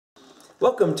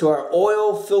Welcome to our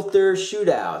oil filter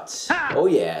shootout. Oh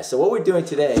yeah, so what we're doing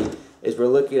today is we're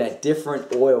looking at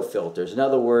different oil filters. In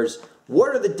other words,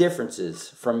 what are the differences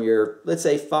from your, let's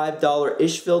say,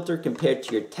 $5-ish filter compared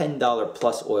to your $10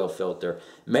 plus oil filter?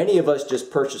 Many of us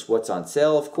just purchase what's on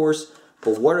sale, of course,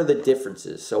 but what are the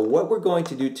differences? So what we're going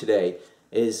to do today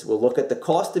is we'll look at the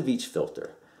cost of each filter.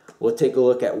 We'll take a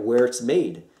look at where it's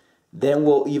made. Then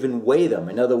we'll even weigh them.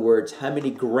 In other words, how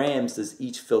many grams does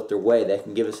each filter weigh? That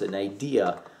can give us an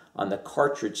idea on the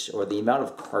cartridge or the amount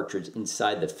of cartridge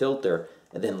inside the filter.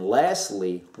 And then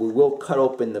lastly, we will cut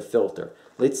open the filter.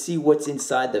 Let's see what's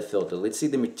inside the filter. Let's see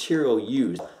the material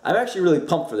used. I'm actually really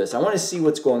pumped for this. I want to see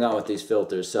what's going on with these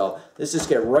filters. So let's just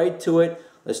get right to it.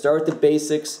 Let's start with the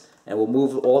basics and we'll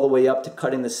move all the way up to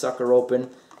cutting the sucker open.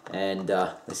 And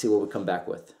let's see what we come back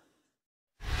with.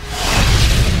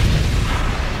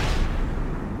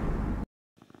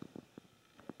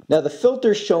 Now the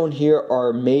filters shown here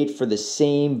are made for the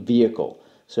same vehicle.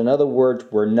 So in other words,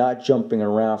 we're not jumping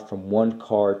around from one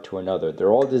car to another.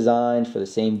 They're all designed for the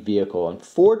same vehicle.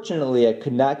 Unfortunately, I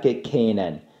could not get K and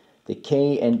N. The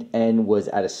K and N was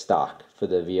out of stock for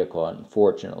the vehicle,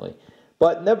 unfortunately.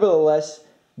 But nevertheless,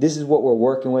 this is what we're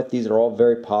working with. These are all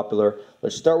very popular.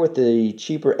 Let's start with the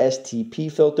cheaper STP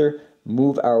filter,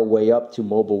 move our way up to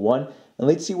MOBIL1, and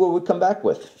let's see what we come back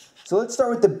with. So let's start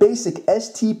with the basic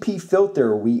STP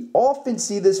filter. We often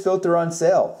see this filter on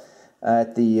sale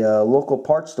at the local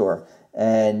parts store.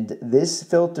 And this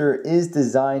filter is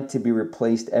designed to be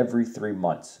replaced every 3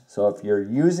 months. So if you're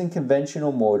using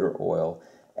conventional motor oil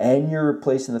and you're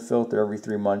replacing the filter every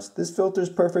 3 months, this filter is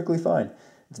perfectly fine.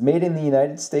 It's made in the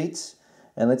United States.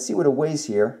 And let's see what it weighs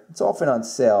here. It's often on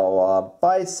sale.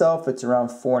 By itself, it's around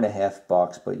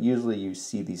 $4.50, but usually you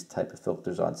see these type of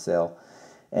filters on sale.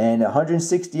 And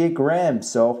 168 grams,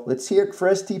 so let's hear it for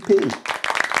STP.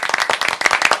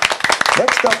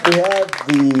 Next up we have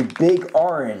the big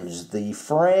orange, the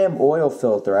Fram oil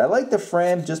filter. I like the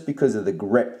Fram just because of the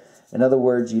grip. In other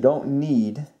words, you don't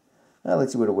need,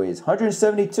 let's see what it weighs,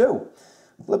 172. A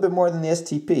little bit more than the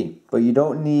STP, but you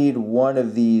don't need one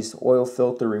of these oil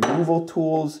filter removal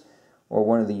tools or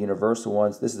one of the universal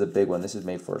ones. This is a big one. This is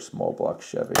made for a small block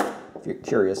Chevy, if you're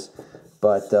curious.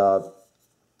 But I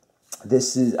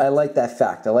like that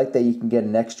fact. I like that you can get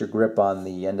an extra grip on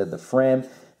the end of the Fram.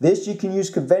 This you can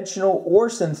use conventional or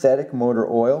synthetic motor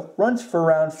oil. Runs for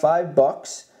around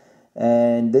 $5,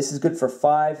 and this is good for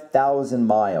 5,000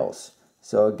 miles.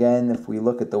 So again, if we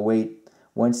look at the weight,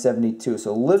 172.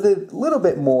 So a little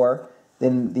bit more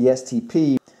than the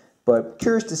STP, but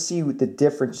curious to see what the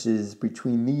differences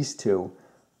between these two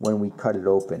when we cut it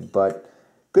open. But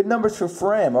good numbers for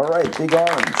Fram. All right, big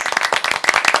orange.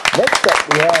 Next up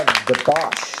we have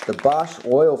the Bosch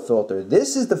oil filter.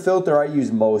 This is the filter I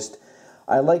use most.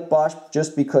 I like Bosch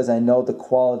just because I know the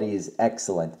quality is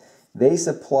excellent. They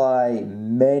supply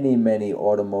many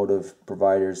automotive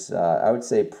providers. I would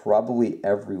say probably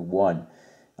every one.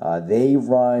 They'll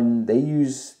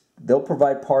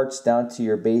provide parts down to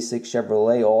your basic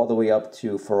Chevrolet all the way up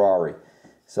to Ferrari.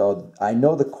 So I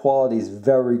know the quality is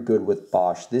very good with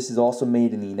Bosch. This is also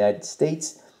made in the United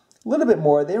States. A little bit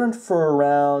more. They run for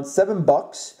around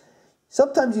 $7.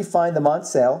 Sometimes you find them on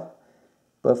sale.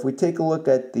 But if we take a look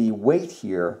at the weight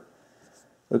here,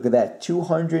 look at that,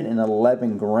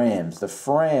 211 grams. The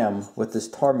Fram with this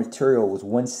tar material was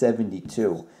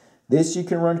 172. This you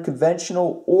can run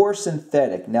conventional or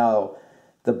synthetic. Now,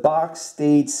 the box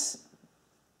states,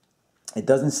 it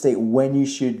doesn't state when you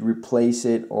should replace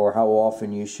it or how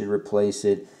often you should replace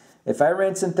it. If I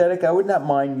ran synthetic, I would not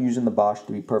mind using the Bosch,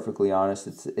 to be perfectly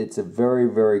honest. It's a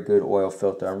very good oil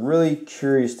filter. I'm really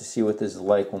curious to see what this is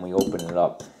like when we open it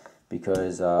up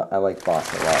because I like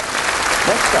Bosch a lot.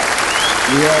 Next up,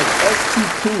 we have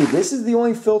STP. This is the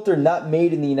only filter not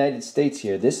made in the United States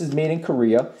here. This is made in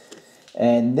Korea,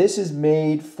 and this is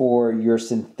made for your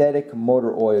synthetic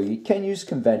motor oil. You can use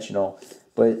conventional,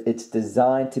 but it's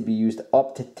designed to be used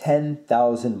up to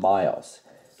 10,000 miles.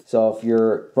 So if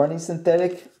you're running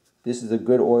synthetic, this is a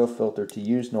good oil filter to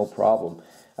use, no problem.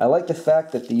 I like the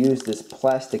fact that they use this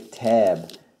plastic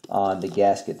tab on the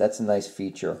gasket. That's a nice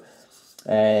feature.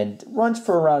 And runs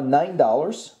for around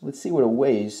 $9. Let's see what it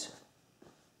weighs.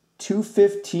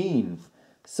 215.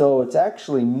 So it's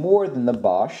actually more than the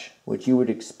Bosch, which you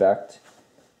would expect.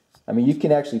 I mean, you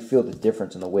can actually feel the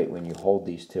difference in the weight when you hold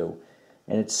these two.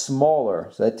 And it's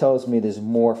smaller, so that tells me there's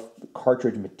more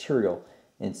cartridge material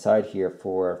inside here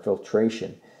for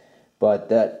filtration. But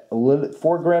that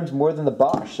 4 grams more than the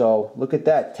Bosch, so look at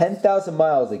that. 10,000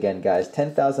 miles again, guys.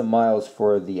 10,000 miles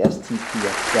for the STP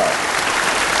XL.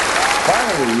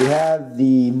 Finally, we have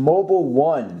the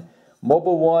MOBIL1,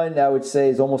 MOBIL1, I would say,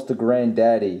 is almost the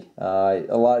granddaddy.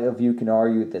 A lot of you can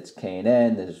argue that's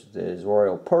K&N, there's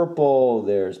Royal Purple,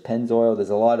 there's Pennzoil,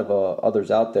 there's a lot of others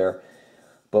out there.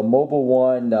 But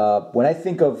MOBIL1, when I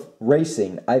think of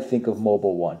racing, I think of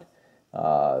MOBIL1.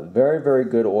 Very, very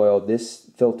good oil. This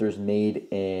filter is made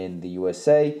in the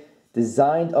USA,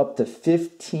 designed up to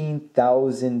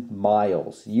 15,000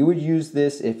 miles. You would use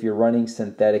this if you're running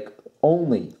synthetic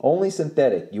only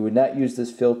synthetic. You would not use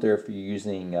this filter if you're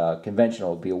using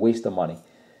conventional. It would be a waste of money.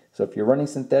 So if you're running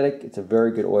synthetic, it's a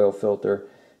very good oil filter.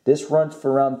 This runs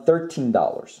for around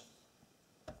 $13.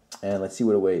 And let's see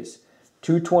what it weighs.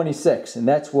 226, and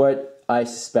that's what I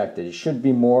suspected. It should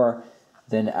be more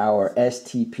than our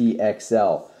STP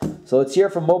XL. So let's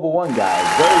hear from MOBIL1,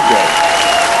 guys. Very good.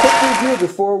 Quick review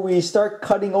before we start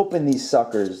cutting open these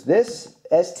suckers. This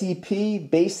STP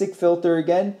basic filter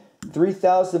again,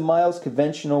 3,000 miles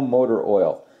conventional motor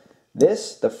oil.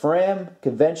 This, the Fram,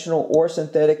 conventional or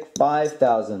synthetic,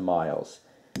 5,000 miles.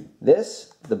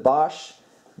 This, the Bosch,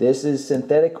 this is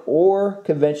synthetic or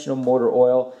conventional motor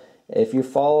oil. If you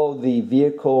follow the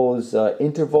vehicle's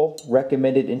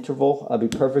recommended interval, I'll be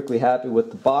perfectly happy with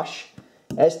the Bosch.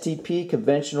 STP,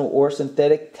 conventional or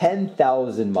synthetic,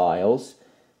 10,000 miles.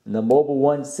 And the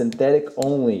MOBIL1 synthetic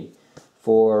only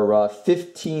for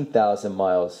 15,000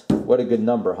 miles. What a good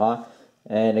number, huh?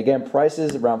 And again,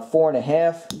 prices around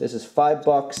 $4.50. This is $5,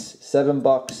 $7,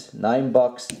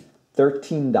 $9,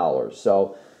 $13.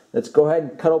 So let's go ahead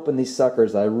and cut open these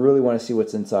suckers. I really want to see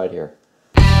what's inside here.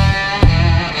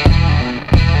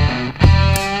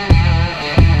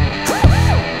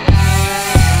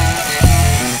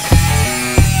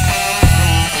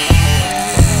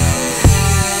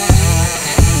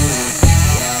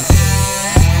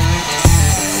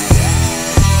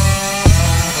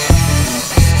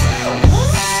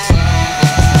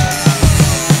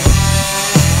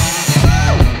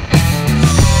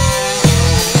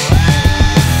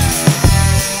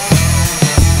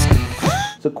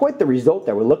 So quite the result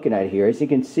that we're looking at here. As you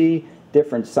can see,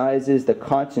 different sizes, the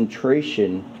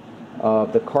concentration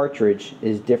of the cartridge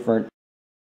is different.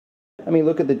 I mean,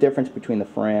 look at the difference between the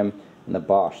Fram and the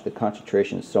Bosch. The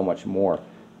concentration is so much more.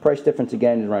 Price difference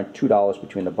again is around $2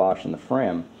 between the Bosch and the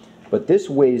Fram. But this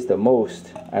weighs the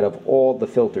most out of all the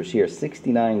filters here,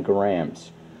 69 grams.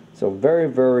 So very,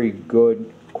 very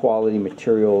good quality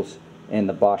materials in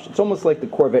the Bosch. It's almost like the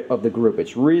Corvette of the group.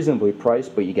 It's reasonably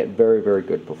priced, but you get very, very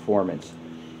good performance.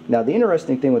 Now the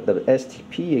interesting thing with the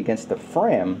STP against the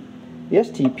Fram, the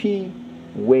STP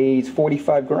weighs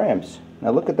 45 grams.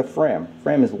 Now look at the Fram.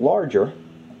 Fram is larger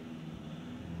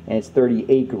and it's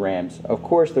 38 grams. Of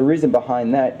course, the reason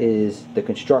behind that is the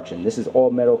construction. This is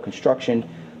all metal construction.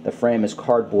 The Fram is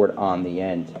cardboard on the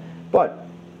end. But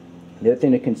the other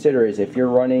thing to consider is if you're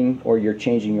running or you're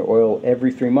changing your oil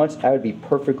every 3 months, I would be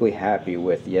perfectly happy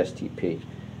with the STP.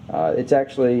 It's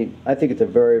actually, I think it's a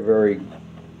very, very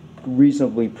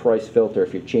reasonably priced filter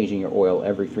if you're changing your oil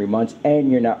every 3 months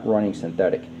and you're not running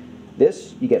synthetic.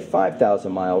 This, you get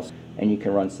 5,000 miles and you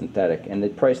can run synthetic, and the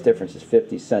price difference is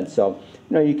 50 cents. So,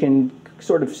 you know, you can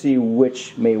sort of see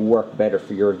which may work better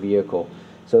for your vehicle.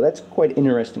 So that's quite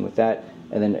interesting with that.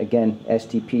 And then again,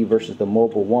 STP versus the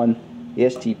MOBIL1. The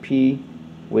STP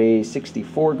weighs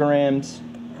 64 grams,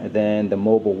 and then the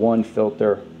MOBIL1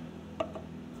 filter,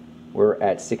 we're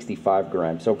at 65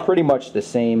 grams. So pretty much the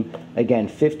same. Again,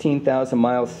 15,000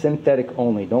 miles, synthetic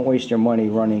only. Don't waste your money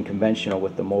running conventional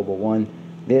with the MOBIL1.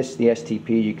 This, the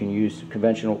STP, you can use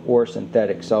conventional or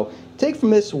synthetic. So take from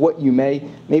this what you may.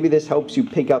 Maybe this helps you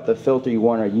pick out the filter you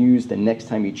want to use the next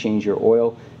time you change your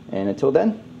oil. And until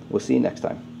then, we'll see you next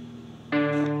time.